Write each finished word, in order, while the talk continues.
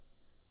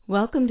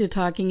Welcome to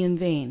Talking in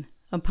Vain,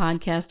 a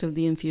podcast of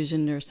the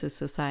Infusion Nurses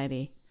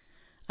Society.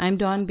 I'm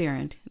Dawn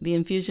Berendt, the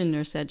Infusion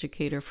Nurse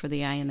Educator for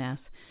the INS,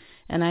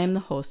 and I am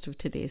the host of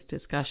today's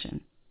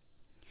discussion.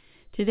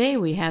 Today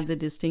we have the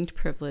distinct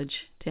privilege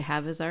to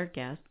have as our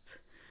guests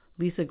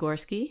Lisa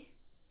Gorski,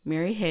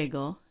 Mary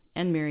Hagel,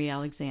 and Mary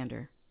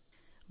Alexander.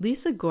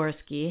 Lisa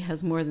Gorski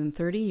has more than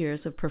 30 years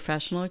of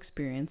professional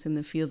experience in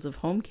the fields of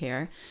home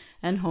care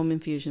and home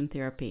infusion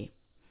therapy.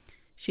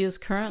 She is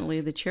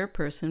currently the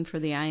chairperson for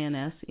the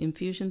INS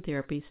Infusion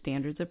Therapy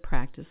Standards of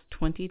Practice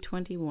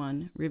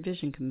 2021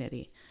 Revision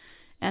Committee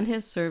and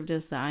has served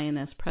as the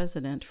INS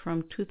president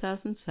from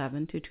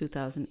 2007 to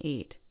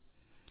 2008.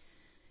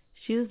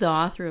 She is the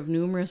author of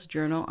numerous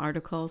journal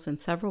articles and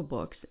several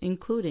books,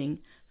 including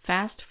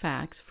Fast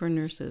Facts for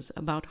Nurses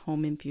about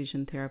Home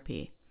Infusion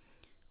Therapy.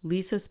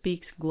 Lisa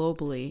speaks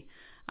globally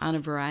on a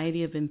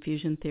variety of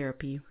infusion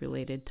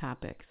therapy-related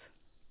topics.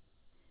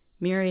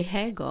 Mary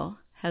Hagel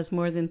has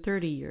more than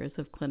 30 years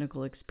of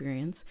clinical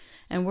experience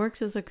and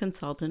works as a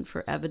consultant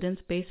for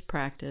evidence-based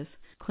practice,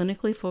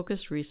 clinically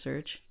focused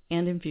research,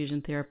 and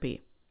infusion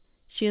therapy.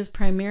 She has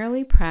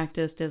primarily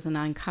practiced as an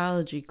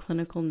oncology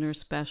clinical nurse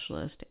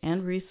specialist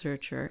and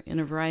researcher in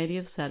a variety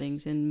of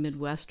settings in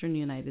Midwestern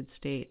United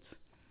States.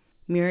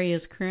 Mary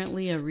is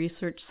currently a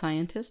research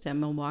scientist at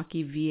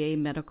Milwaukee VA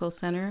Medical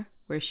Center,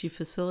 where she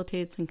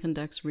facilitates and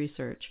conducts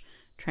research,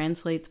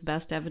 translates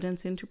best evidence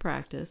into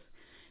practice,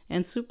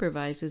 and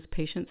supervises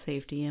patient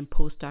safety and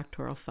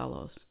postdoctoral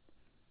fellows.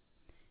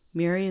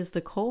 Mary is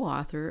the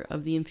co-author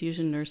of the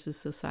Infusion Nurses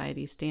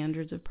Society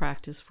Standards of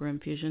Practice for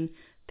Infusion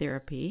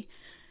Therapy,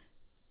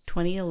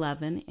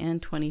 2011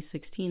 and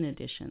 2016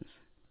 editions.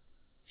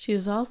 She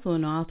is also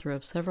an author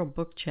of several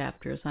book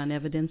chapters on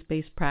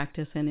evidence-based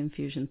practice and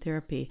infusion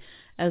therapy,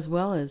 as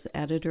well as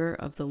editor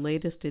of the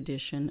latest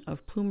edition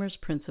of Plumer's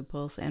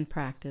Principles and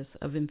Practice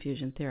of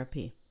Infusion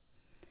Therapy.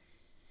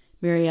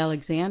 Mary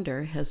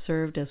Alexander has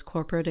served as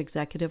Corporate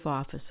Executive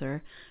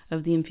Officer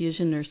of the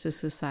Infusion Nurses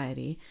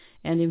Society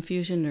and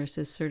Infusion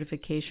Nurses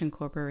Certification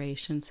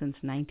Corporation since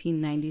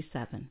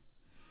 1997.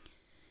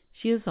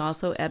 She is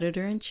also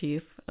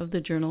Editor-in-Chief of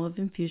the Journal of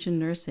Infusion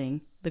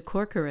Nursing, the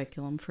core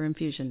curriculum for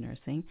infusion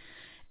nursing,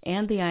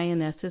 and the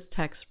INS's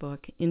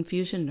textbook,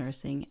 Infusion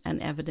Nursing, an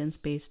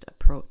Evidence-Based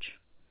Approach.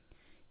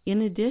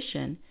 In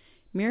addition,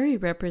 Mary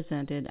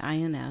represented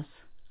INS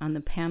on the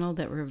panel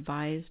that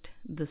revised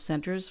the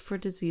Centers for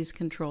Disease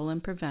Control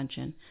and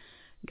Prevention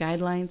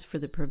guidelines for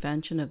the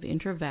prevention of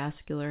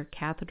intravascular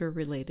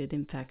catheter-related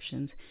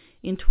infections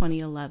in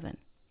 2011.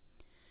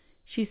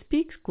 She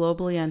speaks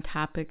globally on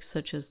topics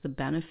such as the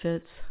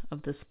benefits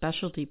of the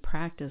specialty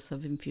practice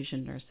of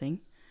infusion nursing,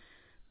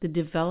 the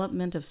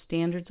development of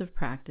standards of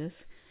practice,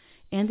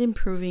 and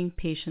improving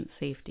patient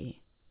safety.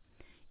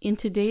 In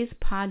today's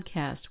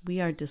podcast, we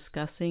are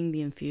discussing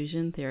the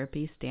infusion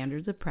therapy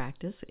standards of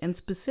practice and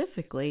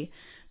specifically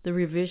the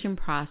revision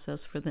process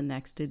for the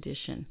next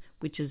edition,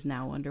 which is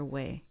now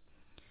underway.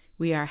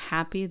 We are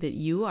happy that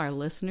you, our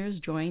listeners,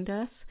 joined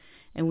us,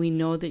 and we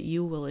know that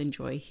you will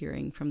enjoy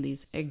hearing from these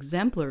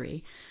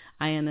exemplary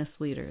INS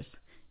leaders.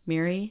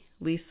 Mary,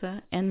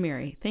 Lisa, and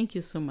Mary, thank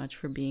you so much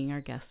for being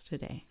our guests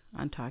today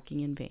on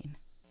Talking in Vain.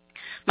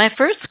 My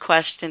first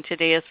question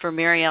today is for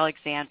Mary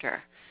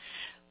Alexander.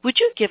 Would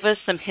you give us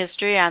some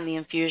history on the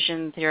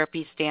infusion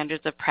therapy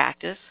standards of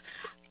practice,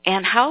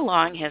 and how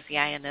long has the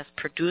INS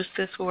produced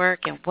this work,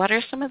 and what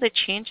are some of the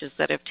changes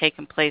that have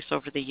taken place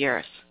over the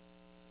years?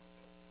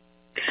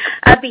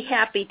 I'd be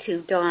happy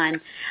to, Dawn.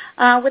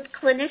 With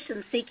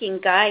clinicians seeking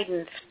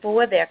guidance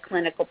for their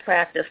clinical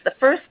practice, the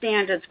first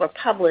standards were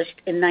published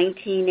in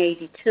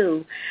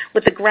 1982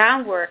 with the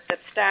groundwork that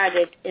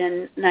started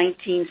in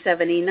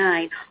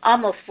 1979,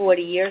 almost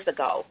 40 years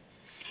ago.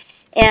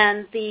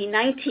 And the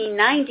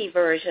 1990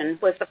 version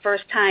was the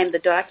first time the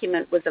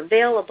document was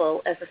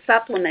available as a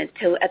supplement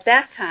to, at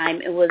that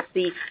time, it was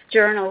the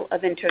Journal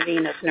of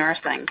Intravenous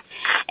Nursing.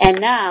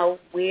 And now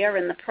we are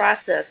in the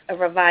process of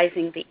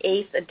revising the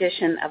 8th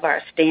edition of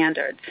our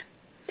standards.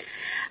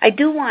 I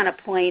do want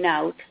to point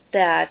out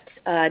that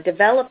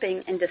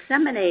developing and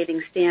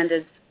disseminating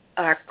standards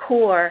are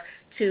core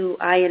to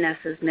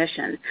INS's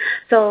mission.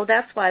 So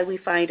that's why we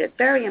find it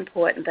very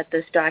important that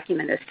this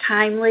document is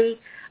timely,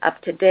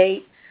 up to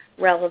date,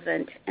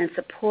 relevant, and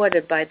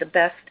supported by the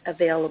best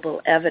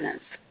available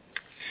evidence.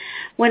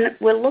 When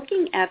we're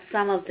looking at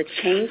some of the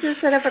changes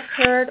that have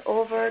occurred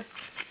over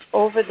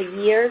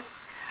the years,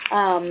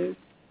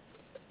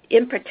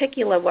 in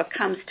particular what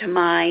comes to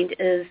mind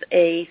is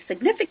a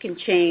significant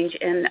change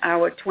in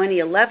our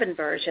 2011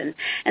 version,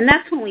 and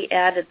that's when we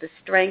added the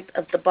strength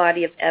of the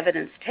body of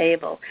evidence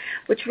table,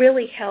 which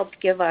really helped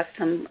give us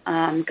some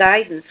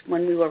guidance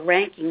when we were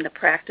ranking the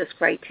practice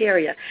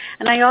criteria.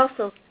 And I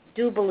also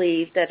do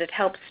believe that it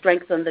helps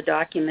strengthen the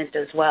document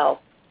as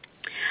well.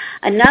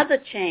 Another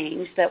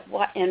change that,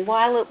 and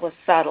while it was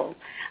subtle,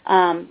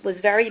 was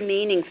very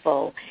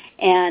meaningful.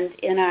 And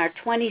in our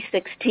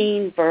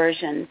 2016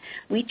 version,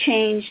 we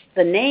changed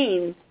the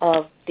name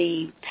of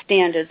the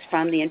standards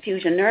from the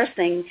Infusion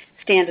Nursing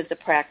Standards of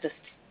Practice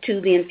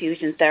to the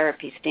Infusion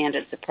Therapy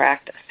Standards of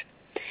Practice.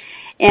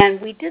 And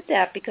we did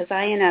that because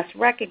INS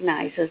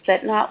recognizes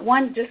that not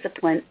one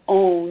discipline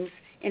owns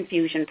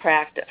infusion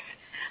practice.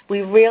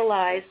 We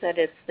realize that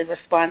it's the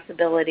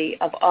responsibility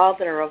of all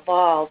that are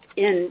involved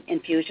in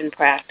infusion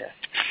practice.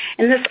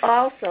 And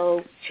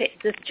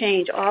this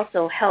change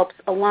also helps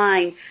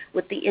align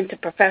with the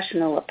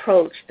interprofessional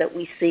approach that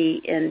we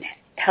see in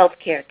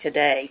healthcare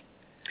today.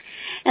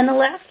 And the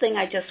last thing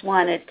I just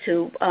wanted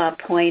to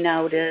point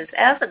out is,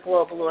 as a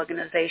global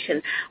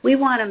organization, we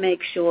want to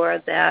make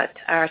sure that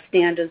our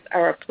standards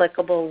are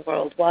applicable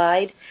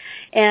worldwide.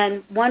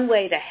 And one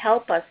way to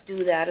help us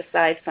do that,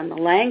 aside from the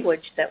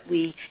language that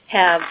we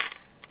have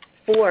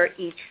for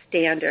each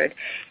standard,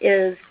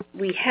 is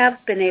we have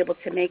been able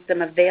to make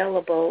them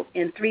available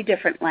in 3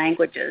 different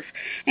languages.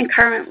 And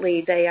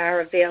currently they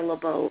are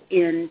available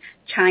in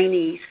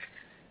Chinese,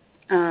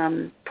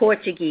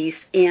 Portuguese,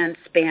 and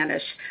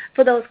Spanish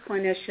for those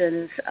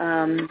clinicians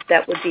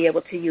that would be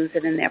able to use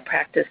it in their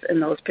practice in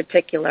those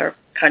particular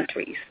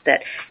countries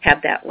that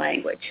have that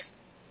language.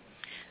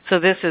 So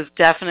this is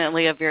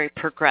definitely a very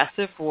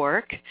progressive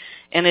work,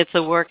 and it's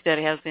a work that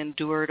has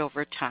endured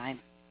over time.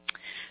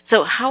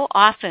 So how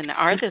often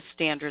are the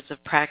standards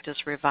of practice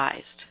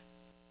revised?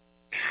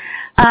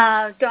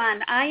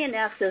 Dawn,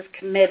 INS is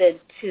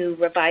committed to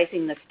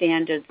revising the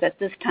standards at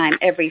this time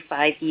every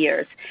 5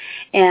 years.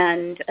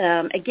 And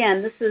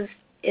again, this is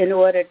in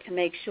order to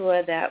make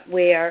sure that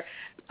we're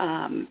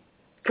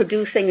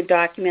producing a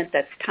document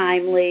that's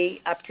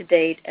timely,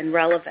 up-to-date, and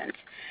relevant.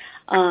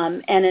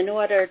 And in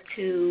order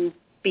to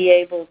be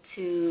able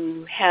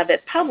to have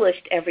it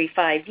published every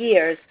 5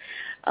 years,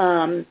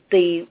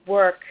 the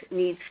work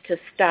needs to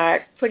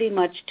start pretty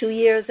much 2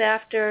 years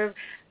after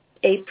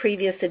a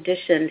previous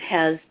edition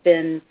has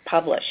been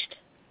published.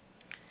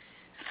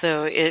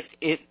 So it's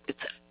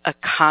a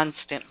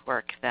constant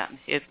work then.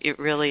 It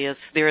really is.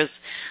 There is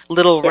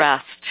little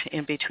rest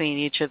in between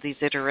each of these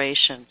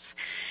iterations.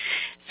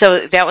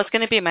 So that was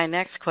going to be my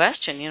next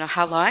question.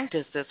 How long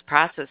does this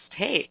process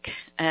take?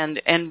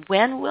 And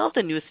when will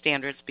the new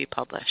standards be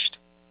published?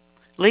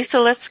 Lisa,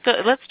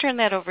 let's turn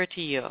that over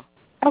to you.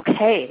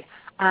 Okay.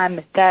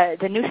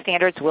 The new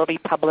standards will be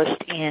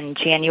published in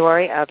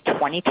January of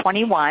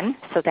 2021,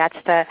 so that's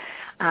the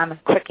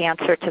quick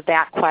answer to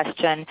that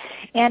question.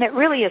 And it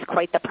really is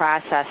quite the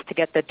process to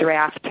get the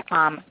draft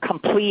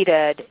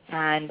completed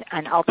and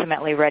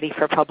ultimately ready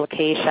for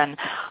publication.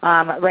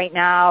 Right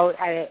now,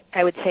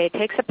 I would say it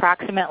takes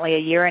approximately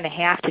 1.5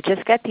 years to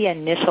just get the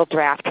initial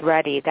draft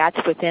ready. That's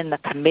within the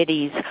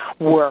committee's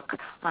work,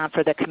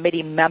 for the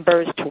committee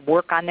members to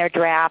work on their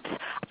drafts,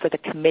 for the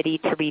committee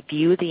to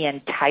review the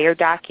entire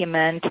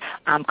document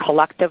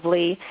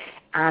collectively.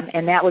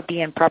 And that would be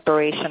in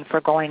preparation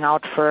for going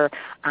out for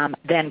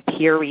then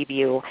peer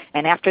review.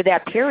 And after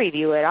that peer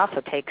review, it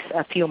also takes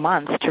a few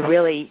months to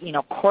really,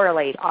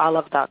 correlate all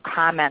of the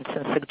comments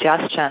and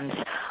suggestions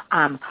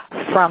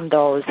from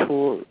those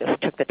who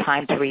took the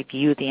time to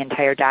review the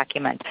entire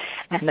document.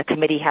 And the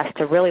committee has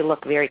to really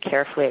look very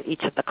carefully at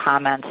each of the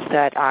comments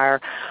that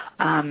are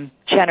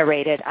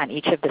generated on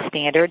each of the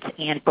standards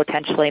and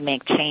potentially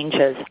make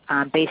changes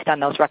based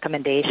on those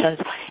recommendations.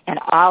 And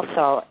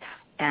also,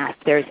 if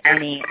there's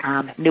any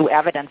new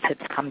evidence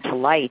that's come to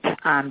light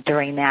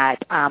during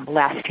that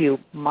last few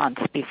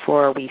months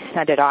before we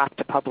send it off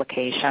to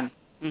publication.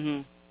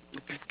 Mm-hmm.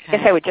 Okay. I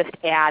guess I would just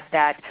add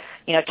that,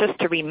 just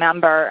to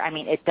remember,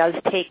 it does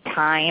take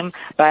time,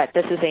 but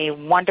this is a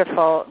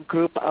wonderful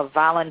group of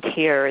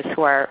volunteers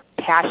who are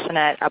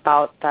passionate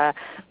about the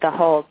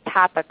whole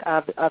topic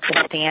of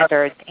the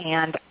standards,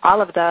 and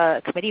all of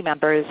the committee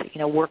members,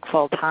 work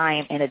full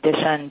time in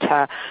addition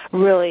to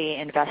really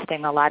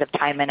investing a lot of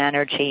time and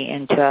energy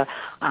into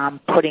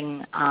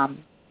putting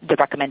the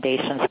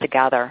recommendations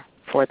together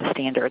for the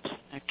standards.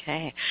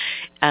 Okay.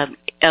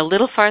 A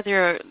little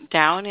farther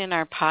down in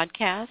our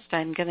podcast,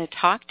 I'm going to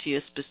talk to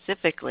you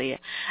specifically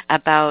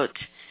about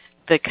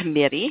the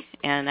committee,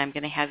 and I'm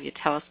going to have you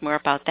tell us more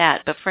about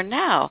that. But for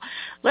now,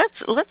 let's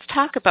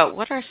talk about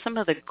what are some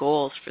of the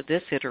goals for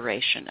this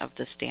iteration of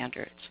the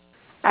standards.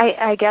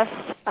 I guess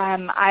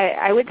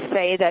I would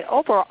say that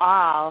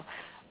overall,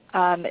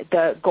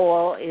 the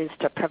goal is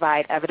to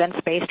provide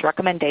evidence-based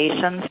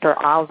recommendations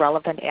for all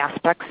relevant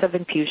aspects of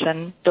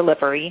infusion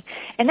delivery,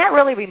 and that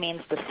really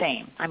remains the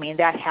same.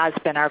 That has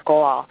been our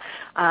goal.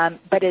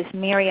 But as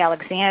Mary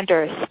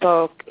Alexander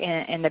spoke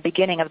in the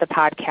beginning of the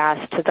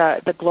podcast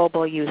to the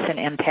global use and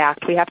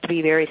impact, we have to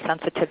be very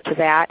sensitive to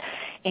that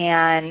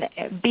and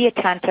be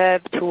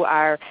attentive to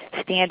our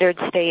standard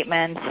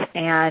statements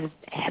and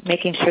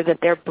making sure that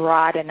they're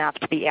broad enough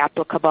to be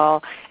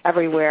applicable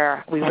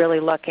everywhere. We really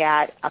look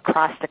at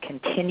across the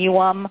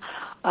continuum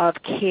of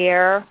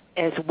care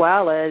as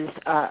well as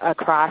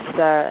across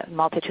the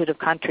multitude of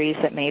countries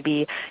that may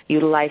be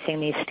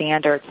utilizing these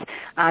standards.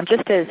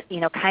 Just as,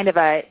 kind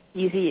of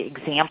easy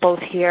examples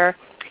here,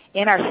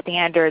 in our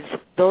standards,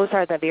 those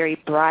are the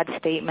very broad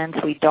statements.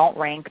 We don't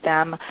rank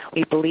them.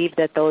 We believe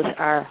that those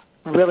are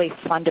really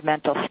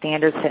fundamental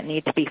standards that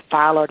need to be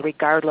followed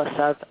regardless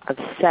of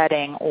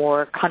setting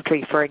or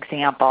country, for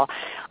example.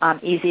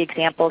 Easy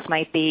examples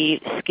might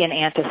be skin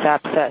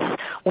antisepsis.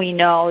 We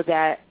know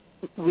that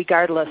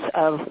regardless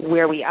of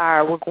where we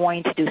are, we're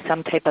going to do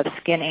some type of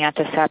skin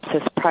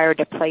antisepsis prior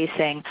to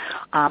placing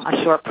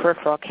a short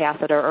peripheral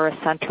catheter or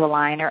a central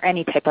line or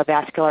any type of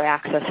vascular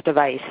access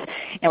device.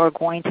 And we're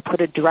going to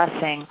put a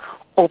dressing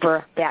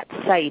over that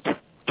site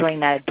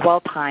during the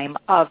dwell time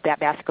of that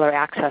vascular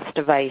access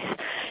device.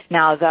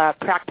 Now, the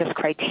practice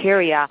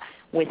criteria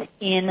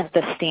within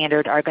the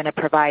standard are going to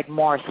provide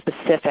more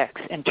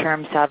specifics in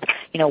terms of,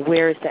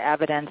 where's the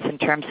evidence in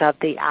terms of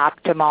the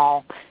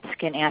optimal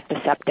skin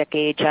antiseptic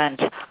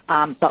agent,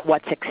 but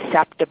what's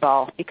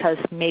acceptable, because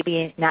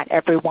maybe not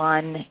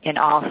everyone in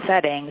all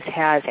settings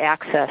has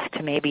access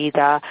to maybe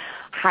the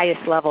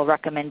highest level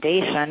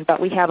recommendation,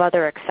 but we have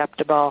other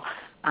acceptable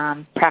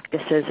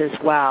practices as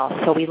well.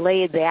 So we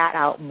lay that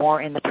out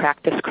more in the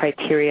practice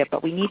criteria,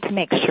 but we need to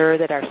make sure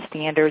that our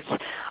standards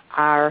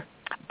are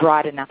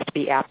broad enough to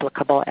be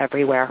applicable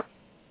everywhere.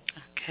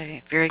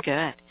 Okay, very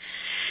good.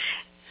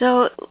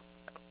 So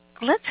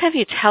let's have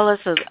you tell us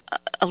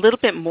a little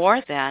bit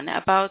more then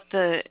about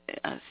the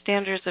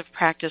Standards of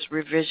Practice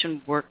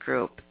Revision Work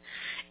Group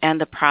and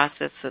the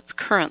process that's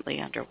currently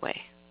underway.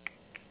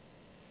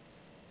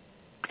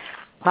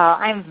 Well,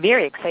 I'm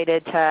very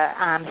excited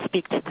to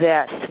speak to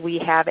this. We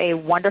have a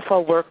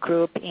wonderful work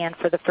group, and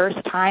for the first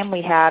time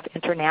we have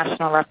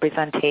international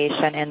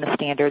representation in the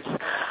Standards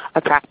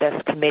of Practice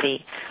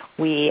Committee.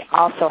 We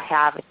also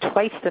have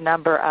twice the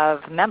number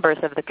of members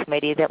of the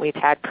committee that we've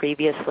had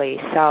previously.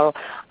 So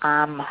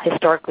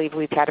historically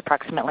we've had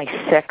approximately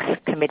 6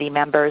 committee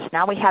members.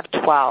 Now we have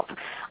 12,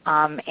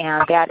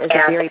 and that is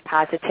a very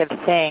positive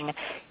thing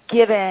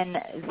given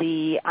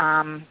the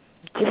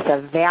just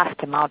a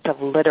vast amount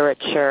of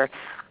literature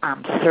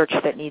search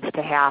that needs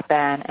to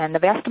happen and the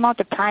vast amount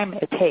of time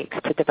it takes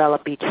to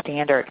develop each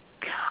standard.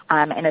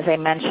 And as I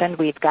mentioned,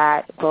 we've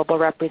got global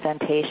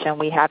representation.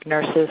 We have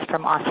nurses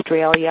from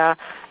Australia,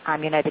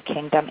 United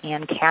Kingdom,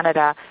 and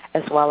Canada,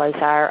 as well as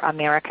our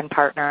American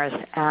partners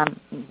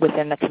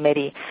within the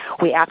committee.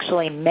 We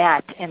actually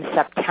met in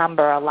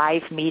September, a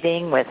live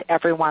meeting with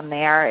everyone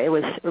there. It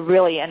was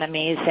really an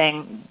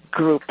amazing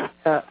group,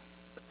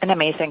 an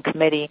amazing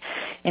committee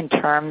in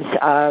terms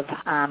of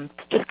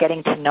just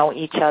getting to know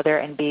each other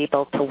and be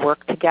able to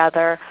work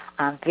together.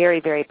 Very,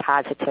 very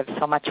positive,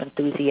 so much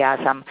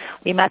enthusiasm.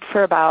 We met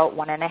for about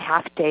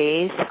 1.5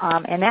 days,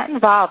 and that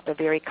involved a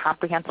very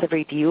comprehensive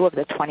review of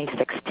the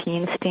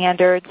 2016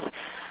 standards,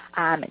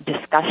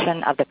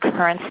 discussion of the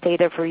current state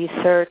of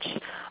research,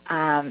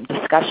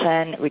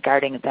 discussion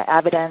regarding the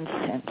evidence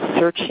and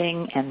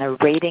searching and the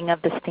rating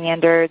of the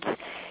standards,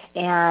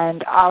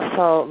 and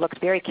also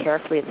looked very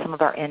carefully at some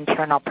of our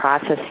internal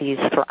processes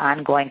for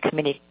ongoing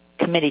committee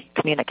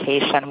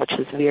communication, which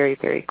is very,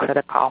 very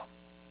critical.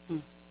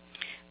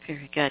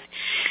 Very good.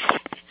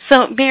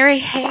 So, Mary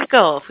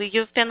Hagel,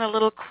 you've been a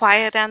little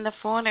quiet on the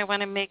phone. I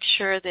want to make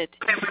sure that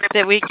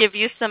we give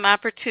you some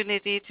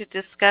opportunity to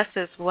discuss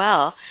as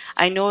well.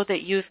 I know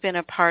that you've been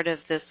a part of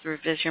this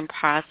revision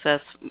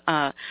process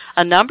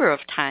a number of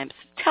times.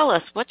 Tell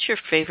us, what's your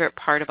favorite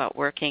part about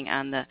working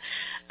on the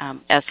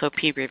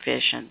SOP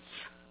revisions?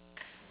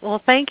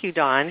 Well, thank you,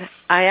 Dawn.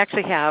 I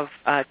actually have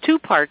 2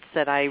 parts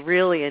that I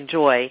really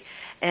enjoy,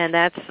 and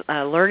that's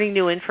learning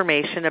new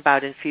information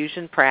about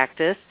infusion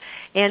practice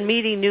and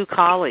meeting new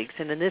colleagues,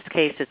 and in this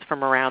case it's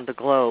from around the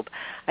globe.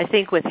 I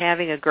think with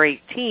having a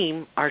great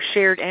team, our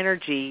shared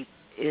energy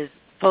is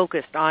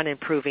focused on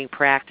improving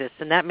practice,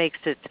 and that makes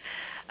it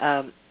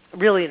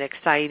really an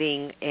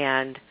exciting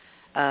and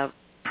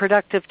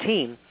productive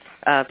team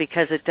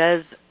because it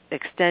does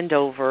extend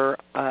over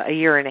a 1.5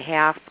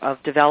 years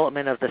of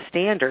development of the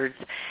standards,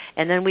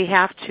 and then we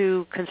have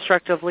to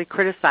constructively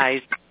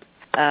criticize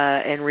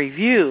and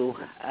review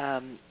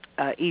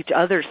each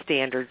other's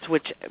standards,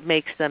 which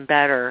makes them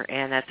better,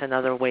 and that's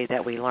another way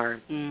that we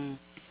learn.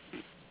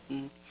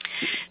 Mm-hmm.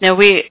 Now,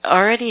 we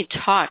already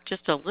talked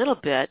just a little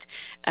bit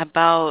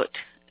about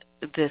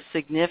the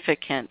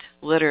significant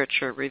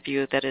literature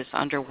review that is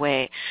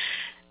underway.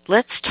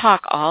 Let's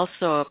talk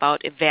also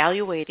about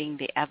evaluating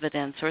the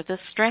evidence or the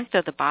strength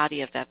of the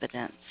body of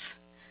evidence.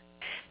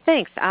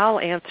 Thanks. I'll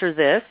answer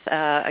this.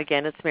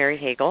 Again, it's Mary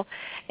Hagel.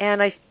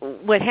 And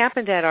what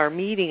happened at our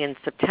meeting in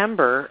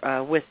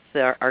September with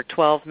our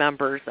 12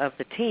 members of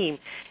the team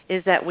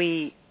is that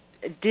we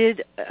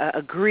did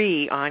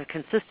agree on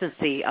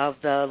consistency of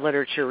the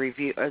literature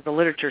review, or the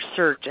literature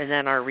search, and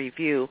then our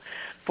review.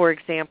 For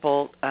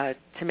example,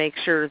 to make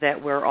sure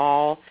that we're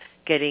all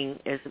getting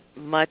as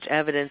much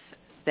evidence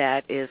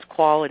that is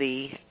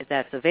quality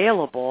that's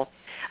available,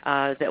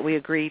 that we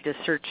agreed to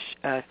search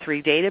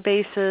 3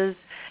 databases,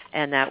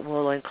 and that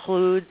will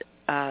include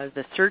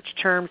the search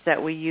terms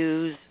that we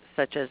use,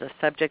 such as a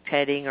subject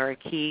heading or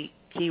a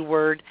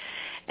keyword,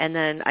 and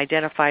then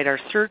identified our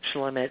search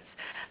limits.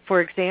 For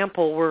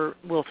example,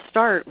 we'll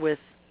start with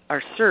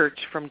our search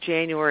from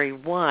January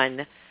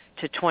 1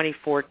 to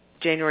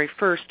January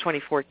 1st,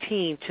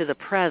 2014 to the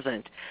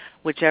present,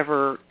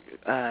 whichever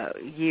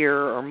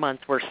year or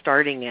month we're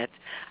starting it.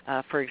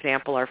 For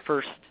example, our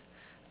first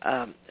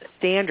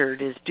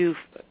standard is due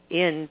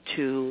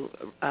into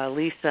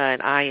LISA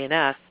and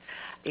INS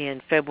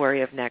in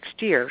February of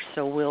next year,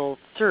 so we'll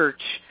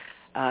search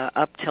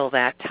up till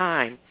that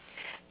time,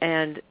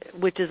 and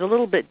which is a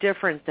little bit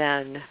different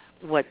than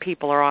what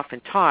people are often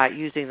taught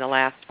using the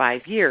last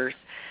 5 years,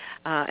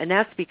 and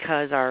that's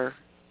because our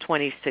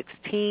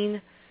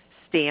 2016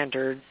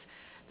 standards,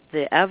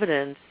 the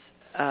evidence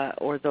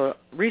or the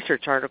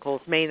research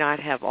articles may not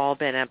have all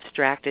been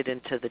abstracted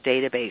into the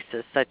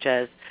databases, such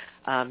as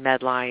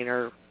Medline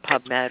or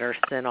PubMed or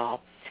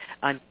CINAHL,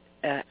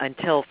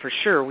 until for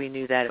sure we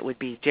knew that it would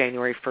be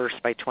January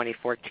 1st by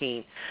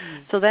 2014.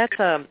 So that's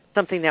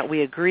something that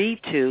we agreed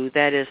to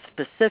that is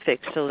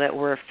specific so that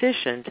we're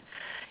efficient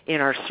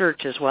in our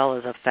search as well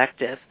as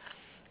effective.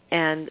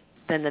 And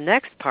then the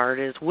next part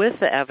is with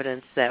the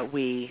evidence that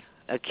we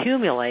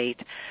accumulate,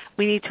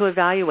 we need to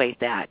evaluate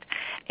that.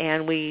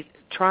 And we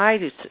try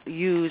to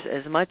use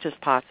as much as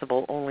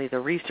possible only the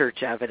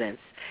research evidence,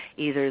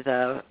 either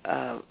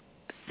the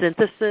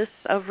synthesis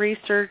of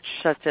research,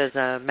 such as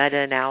a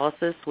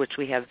meta-analysis, which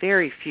we have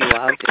very few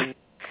of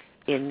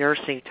in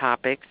nursing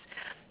topics,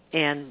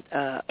 and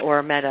or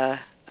a meta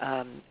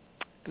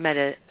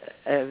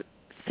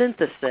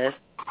synthesis,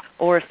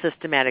 or a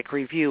systematic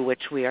review,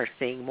 which we are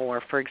seeing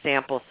more. For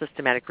example,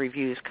 systematic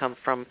reviews come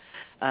from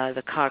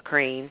the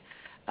Cochrane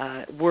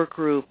work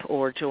group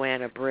or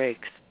Joanna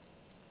Briggs.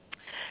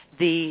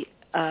 The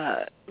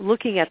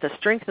looking at the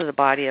strength of the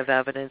body of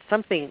evidence,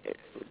 something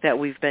that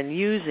we've been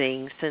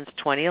using since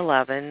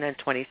 2011 and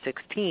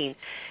 2016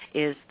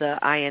 is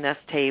the INS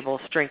table,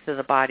 strength of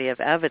the body of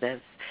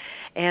evidence.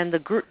 And the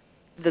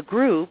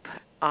group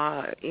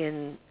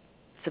in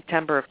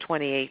September of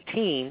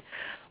 2018,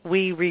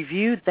 we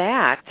reviewed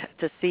that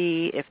to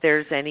see if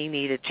there's any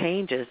needed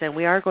changes, and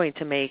we are going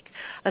to make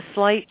a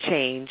slight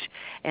change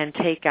and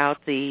take out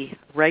the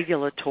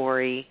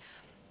regulatory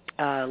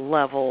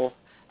level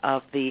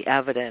of the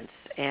evidence,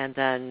 and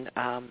then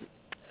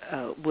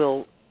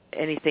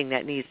anything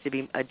that needs to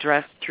be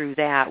addressed through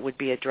that would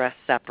be addressed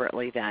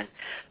separately then.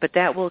 But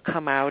that will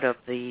come out of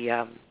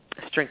the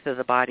strength of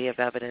the body of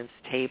evidence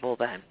table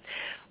then.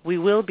 We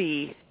will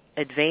be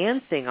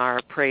advancing our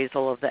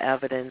appraisal of the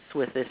evidence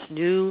with this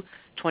new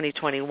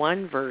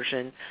 2021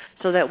 version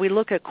so that we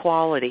look at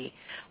quality.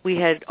 We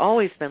had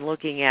always been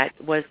looking at,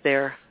 was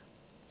there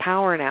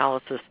power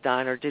analysis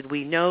done, or did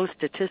we know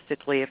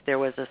statistically if there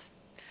was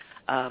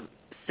a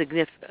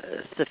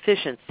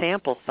sufficient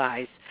sample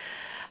size?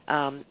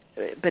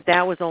 But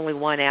that was only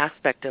one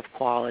aspect of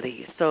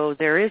quality. So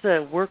there is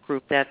a work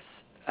group that's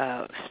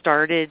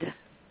started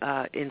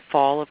in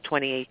fall of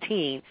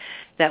 2018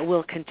 that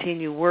will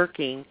continue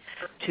working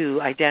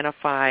to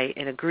identify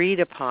and agreed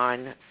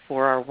upon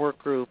for our work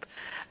group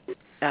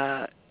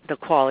the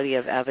quality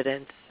of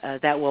evidence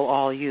that we'll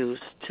all use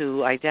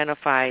to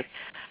identify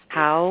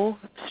how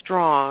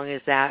strong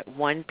is that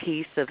one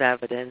piece of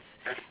evidence,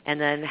 and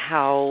then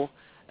how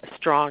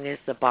strong is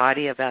the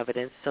body of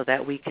evidence so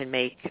that we can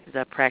make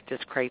the practice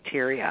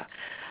criteria.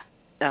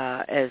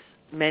 As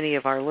many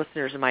of our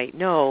listeners might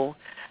know,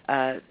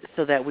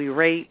 so that we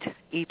rate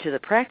each of the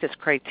practice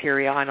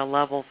criteria on a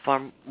level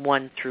from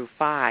 1 through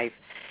 5.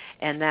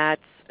 And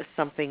that's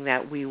something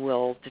that we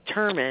will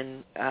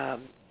determine,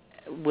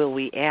 will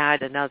we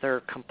add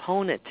another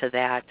component to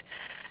that?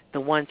 The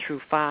 1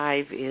 through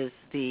 5 is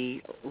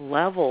the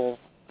level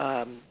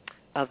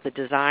of the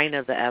design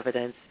of the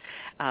evidence,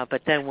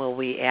 but then will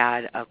we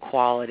add a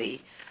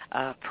quality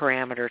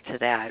parameter to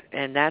that?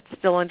 And that's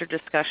still under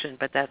discussion,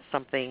 but that's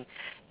something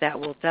that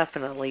will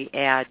definitely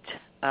add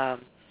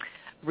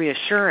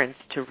reassurance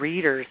to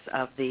readers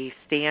of the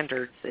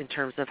standards in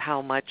terms of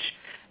how much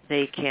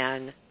they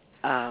can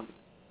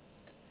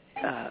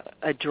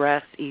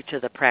address each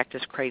of the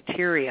practice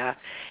criteria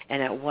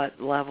and at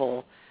what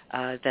level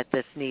that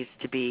this needs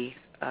to be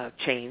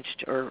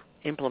changed or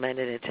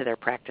implemented into their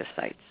practice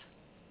sites.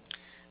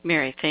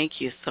 Mary,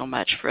 thank you so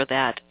much for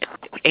that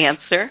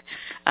answer.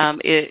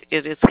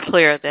 It is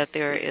clear that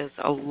there is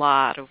a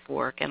lot of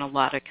work and a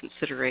lot of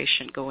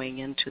consideration going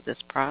into this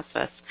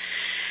process.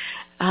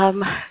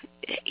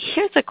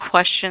 Here's a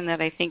question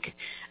that I think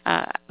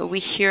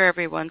we hear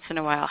every once in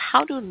a while.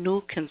 How do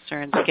new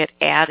concerns get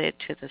added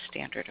to the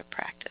standard of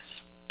practice?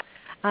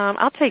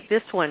 I'll take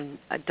this one,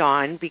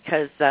 Dawn,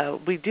 because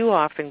we do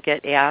often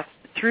get asked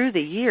through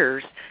the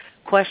years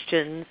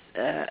questions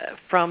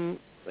from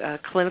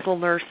clinical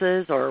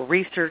nurses or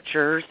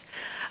researchers,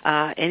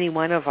 any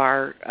one of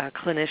our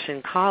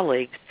clinician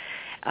colleagues,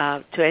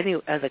 to any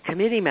of the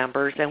committee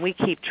members, and we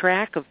keep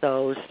track of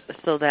those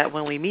so that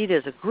when we meet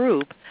as a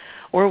group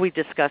or we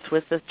discuss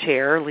with the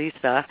chair,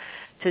 Lisa,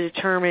 to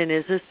determine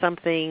is this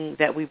something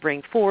that we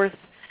bring forth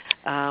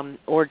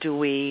or do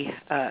we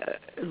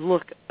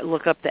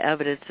look up the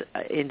evidence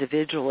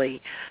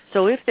individually.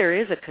 So if there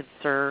is a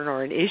concern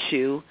or an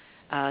issue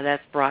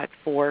that's brought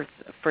forth,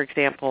 for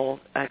example,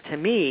 to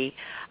me,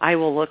 I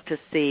will look to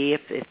see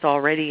if it's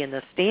already in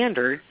the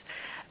standards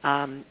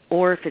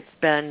or if it's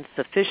been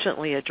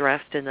sufficiently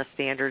addressed in the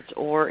standards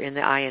or in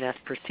the INS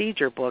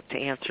procedure book to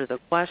answer the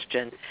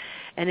question.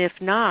 And if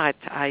not,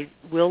 I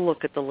will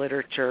look at the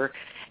literature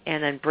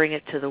and then bring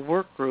it to the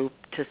work group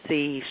to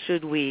see,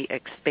 should we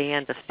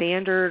expand the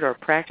standard or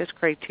practice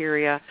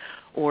criteria,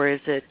 or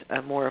is it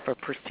more of a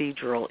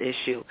procedural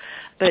issue?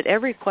 But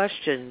every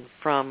question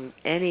from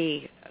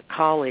any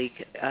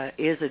colleague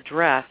is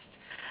addressed,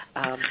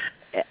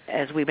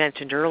 as we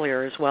mentioned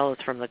earlier, as well as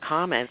from the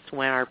comments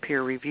when our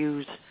peer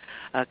reviews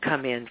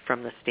come in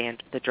from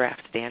the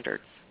draft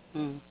standards.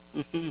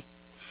 Mm-hmm.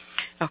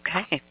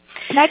 Okay.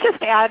 Can I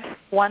just add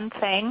one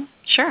thing?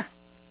 Sure.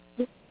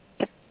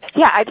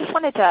 Yeah, I just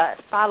wanted to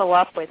follow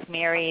up with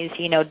Mary's,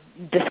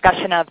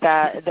 discussion of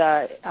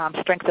the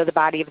strength of the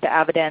body of the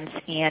evidence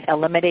and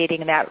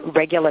eliminating that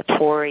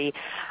regulatory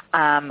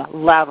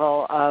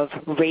level of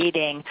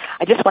rating.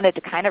 I just wanted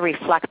to kind of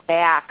reflect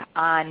back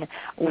on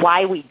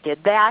why we did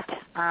that.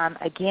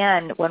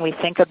 Again, when we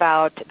think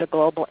about the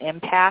global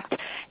impact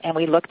and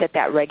we looked at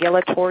that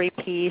regulatory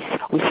piece,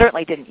 we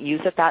certainly didn't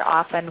use it that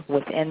often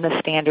within the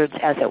standards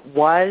as it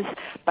was,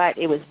 but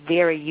it was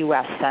very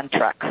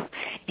U.S.-centric.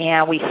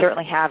 And we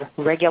certainly have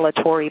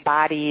regulatory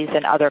bodies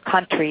in other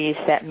countries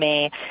that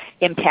may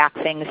impact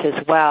things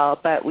as well,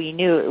 but we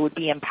knew it would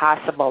be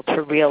impossible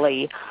to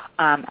really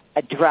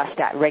address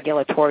that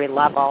regulatory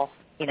level,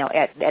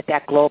 at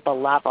that global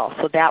level.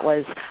 So that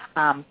was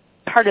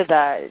part of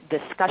the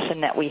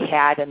discussion that we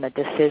had and the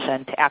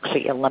decision to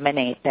actually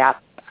eliminate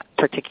that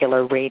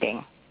particular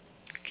rating.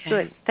 Okay.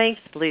 Good.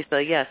 Thanks,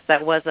 Lisa. Yes,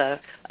 that was a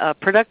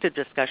productive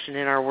discussion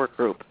in our work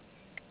group.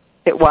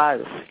 It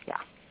was, yeah.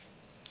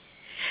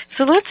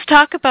 So let's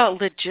talk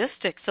about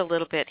logistics a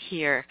little bit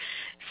here.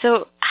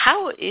 So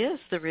how is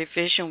the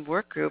revision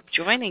work group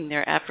joining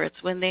their efforts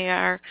when they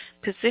are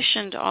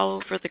positioned all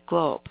over the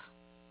globe?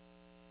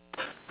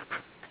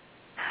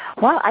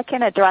 Well, I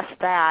can address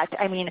that.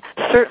 I mean,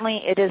 certainly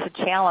it is a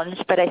challenge,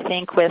 but I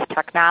think with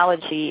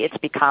technology it's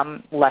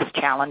become less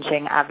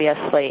challenging,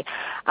 obviously.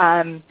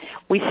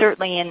 We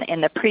certainly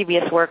in the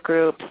previous work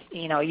groups,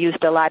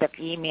 used a lot of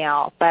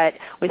email, but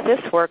with this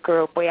work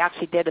group we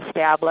actually did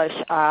establish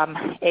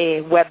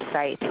a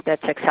website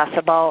that's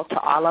accessible to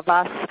all of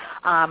us,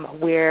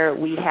 where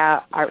we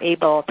are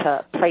able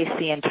to place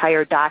the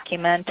entire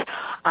document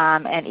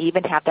and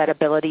even have that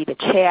ability to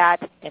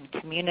chat and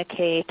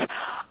communicate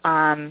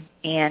and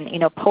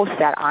post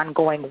that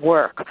ongoing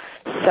work.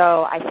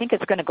 So I think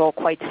it's going to go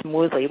quite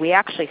smoothly. We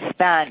actually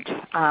spent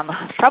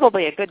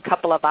probably a good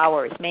couple of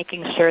hours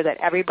making sure that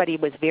everybody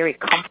was very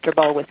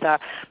comfortable with the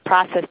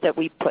process that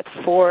we put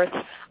forth,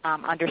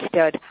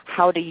 understood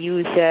how to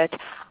use it,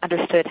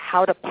 understood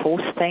how to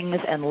post things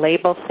and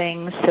label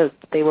things so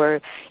they were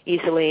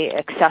easily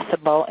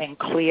accessible and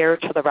clear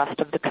to the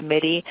rest of the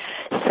committee.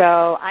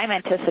 So I'm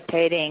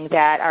anticipating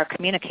that our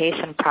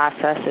communication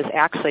process is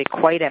actually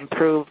quite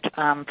improved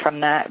from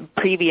the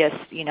previous,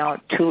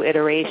 2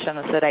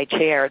 iterations that I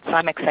chaired. So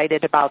I'm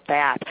excited about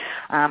that.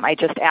 I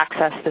just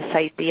accessed the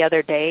site the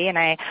other day, and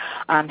I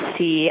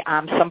see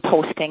some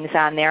postings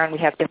on there, and we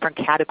have different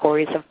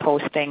categories of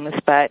postings,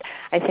 but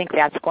I think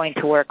that's going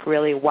to work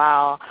really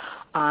well,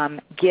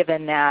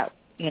 given that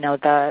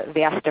the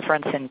vast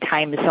difference in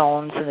time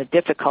zones and the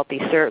difficulty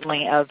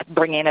certainly of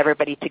bringing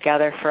everybody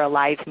together for a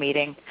live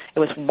meeting. It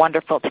was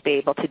wonderful to be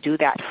able to do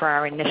that for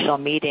our initial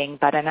meeting,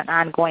 but on an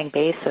ongoing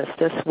basis,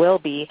 this will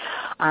be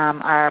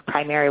our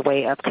primary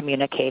way of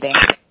communicating.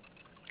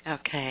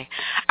 Okay.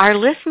 Our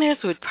listeners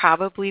would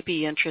probably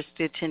be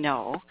interested to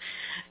know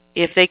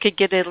if they could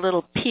get a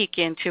little peek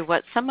into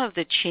what some of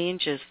the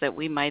changes that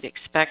we might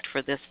expect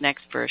for this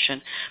next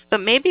version, but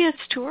maybe it's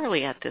too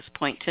early at this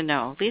point to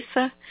know.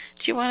 Lisa,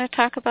 do you want to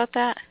talk about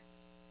that?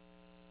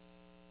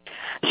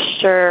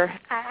 Sure.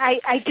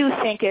 I do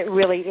think it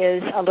really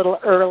is a little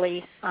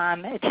early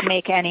to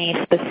make any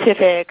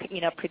specific,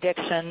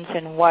 predictions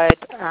in what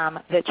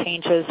the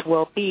changes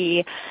will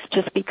be,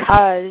 just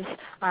because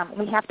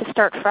we have to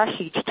start fresh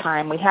each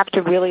time. We have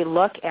to really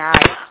look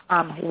at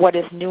what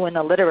is new in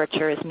the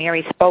literature. As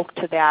Mary spoke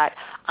to that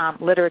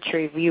literature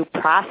review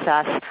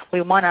process,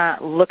 we want to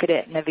look at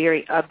it in a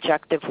very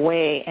objective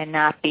way and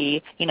not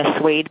be,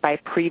 swayed by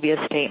previous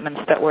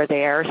statements that were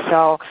there.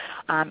 So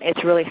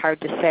it's really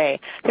hard to say.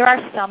 There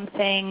are some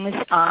things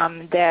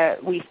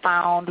that we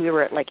found we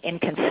were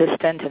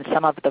inconsistent in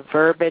some of the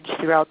verbiage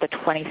throughout the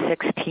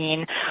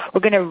 2016.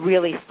 We're going to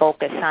really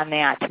focus on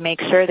that to make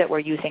sure that we're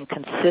using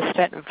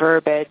consistent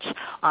verbiage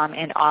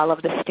in all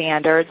of the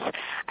standards.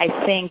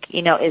 I think,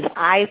 as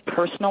I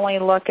personally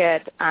look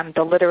at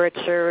the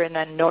literature and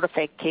the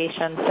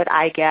notifications that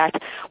I get,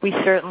 we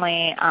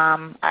certainly,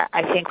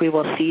 I think we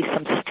will see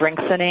some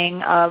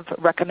strengthening of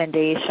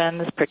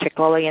recommendations,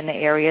 particularly in the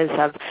areas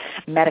of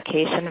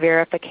medication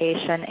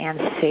verification and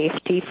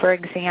safety, for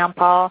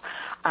example.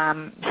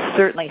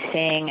 Certainly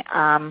seeing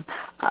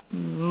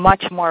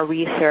much more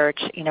research,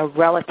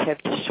 relative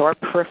to short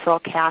peripheral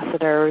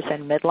catheters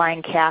and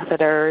midline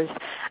catheters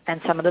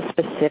and some of the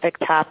specific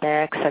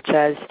topics such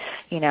as,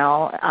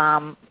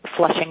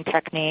 flushing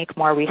technique,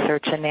 more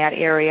research in that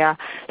area.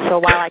 So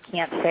while I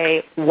can't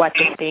say what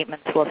the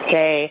statements will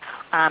say,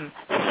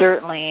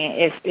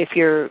 certainly if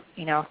you're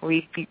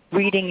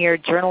reading your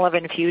Journal of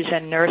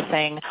Infusion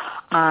Nursing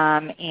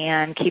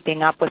and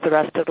keeping up with the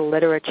rest of the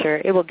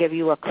literature, it will give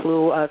you a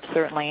clue of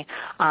certainly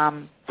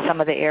some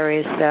of the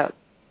areas that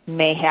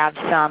may have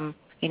some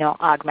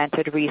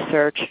augmented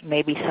research,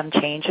 maybe some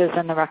changes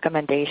in the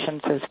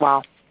recommendations as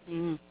well.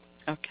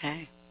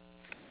 Okay.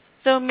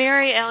 So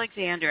Mary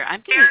Alexander,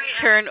 I'm going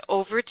to turn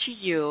over to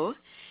you,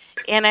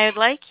 and I'd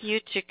like you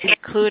to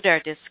conclude our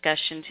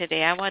discussion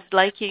today. I would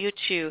like you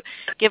to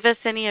give us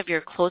any of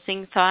your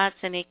closing thoughts,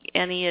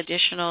 any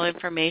additional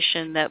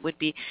information that would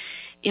be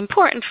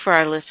important for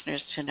our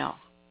listeners to know.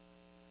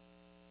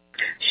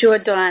 Sure,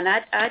 Dawn.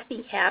 I'd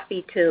be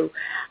happy to.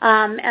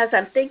 As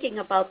I'm thinking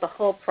about the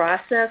whole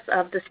process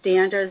of the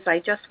standards, I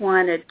just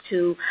wanted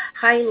to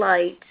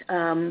highlight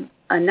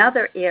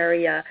another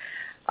area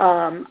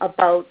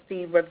about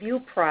the review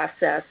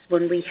process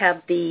when we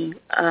have the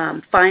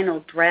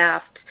final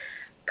draft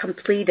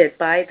completed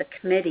by the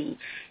committee,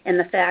 and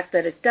the fact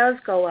that it does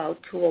go out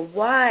to a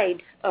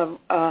wide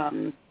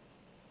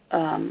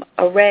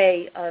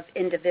array of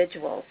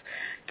individuals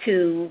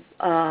to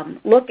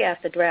look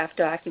at the draft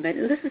document.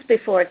 And this is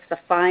before it's the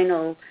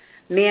final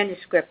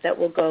manuscript that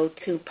will go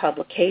to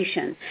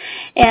publication.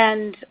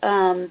 And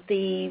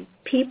the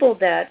people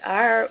that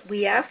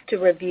we ask to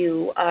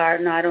review are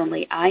not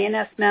only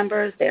INS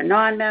members, they're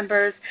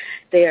non-members,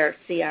 they're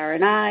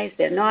CRNIs,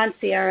 they're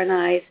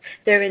non-CRNIs,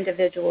 they're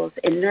individuals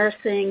in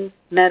nursing,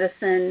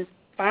 medicine,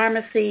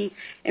 pharmacy,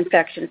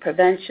 infection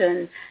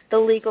prevention, the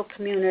legal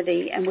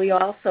community, and we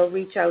also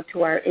reach out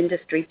to our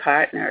industry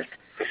partners.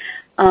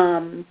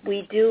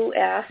 We do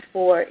ask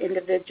for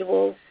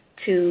individuals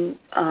to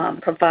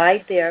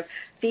provide their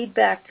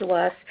feedback to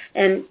us,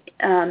 and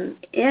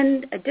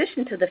in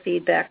addition to the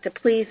feedback, to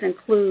please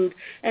include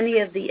any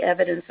of the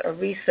evidence or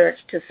research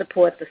to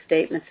support the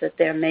statements that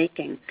they're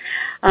making.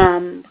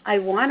 I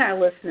want our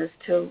listeners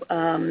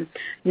to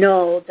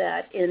know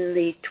that in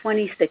the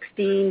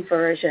 2016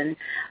 version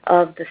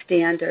of the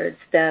standards,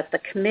 that the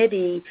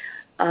committee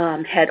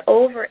had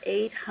over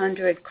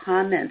 800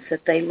 comments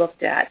that they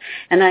looked at.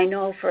 And I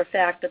know for a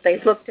fact that they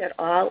looked at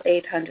all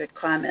 800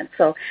 comments.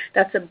 So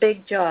that's a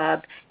big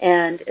job,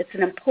 and it's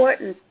an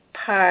important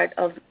part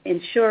of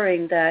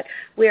ensuring that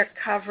we're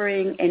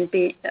covering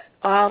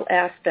all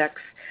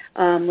aspects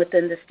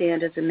within the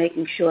standards and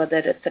making sure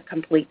that it's a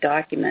complete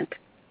document.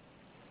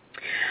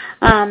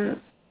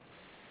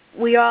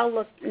 We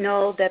all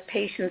know that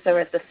patients are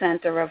at the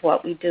center of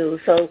what we do,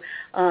 so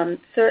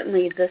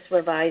certainly this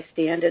revised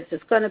standards is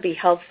going to be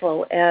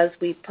helpful as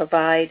we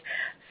provide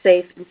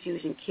safe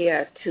infusion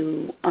care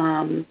to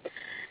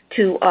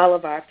all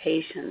of our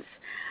patients.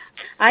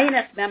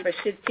 INS members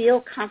should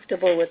feel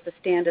comfortable with the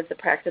Standards of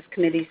Practice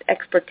Committee's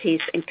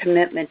expertise and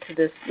commitment to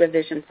this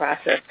revision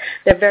process.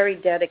 They're very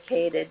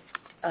dedicated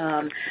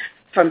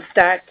from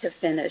start to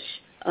finish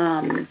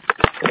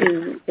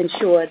to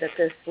ensure that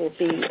this will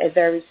be a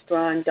very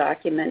strong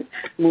document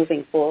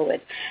moving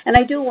forward. And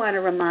I do want to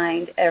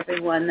remind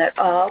everyone that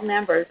all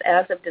members,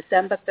 as of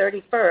December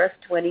 31st,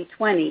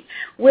 2020,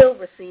 will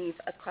receive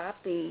a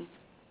copy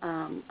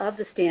of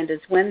the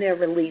standards when they're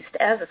released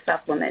as a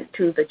supplement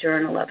to the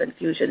Journal of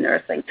Infusion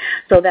Nursing.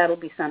 So that'll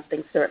be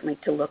something certainly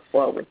to look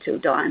forward to,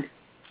 Dawn.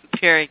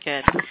 Very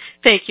good.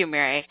 Thank you,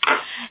 Mary.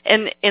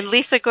 And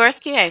Lisa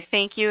Gorski, I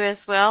thank you as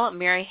well.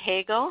 Mary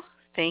Hagel,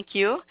 thank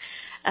you.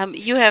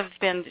 You have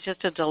been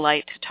just a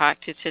delight to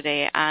talk to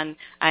today on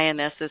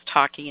INS's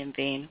Talking in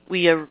Vain.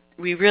 We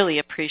really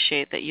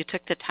appreciate that you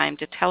took the time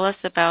to tell us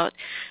about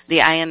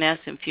the INS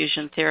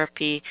infusion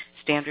therapy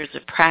standards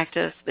of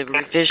practice, the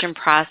revision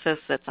process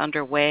that's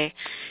underway,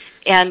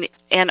 and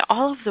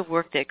all of the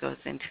work that goes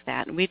into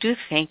that. And we do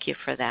thank you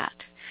for that.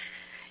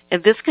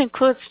 And this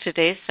concludes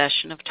today's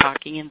session of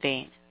Talking in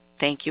Vain.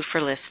 Thank you for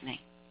listening.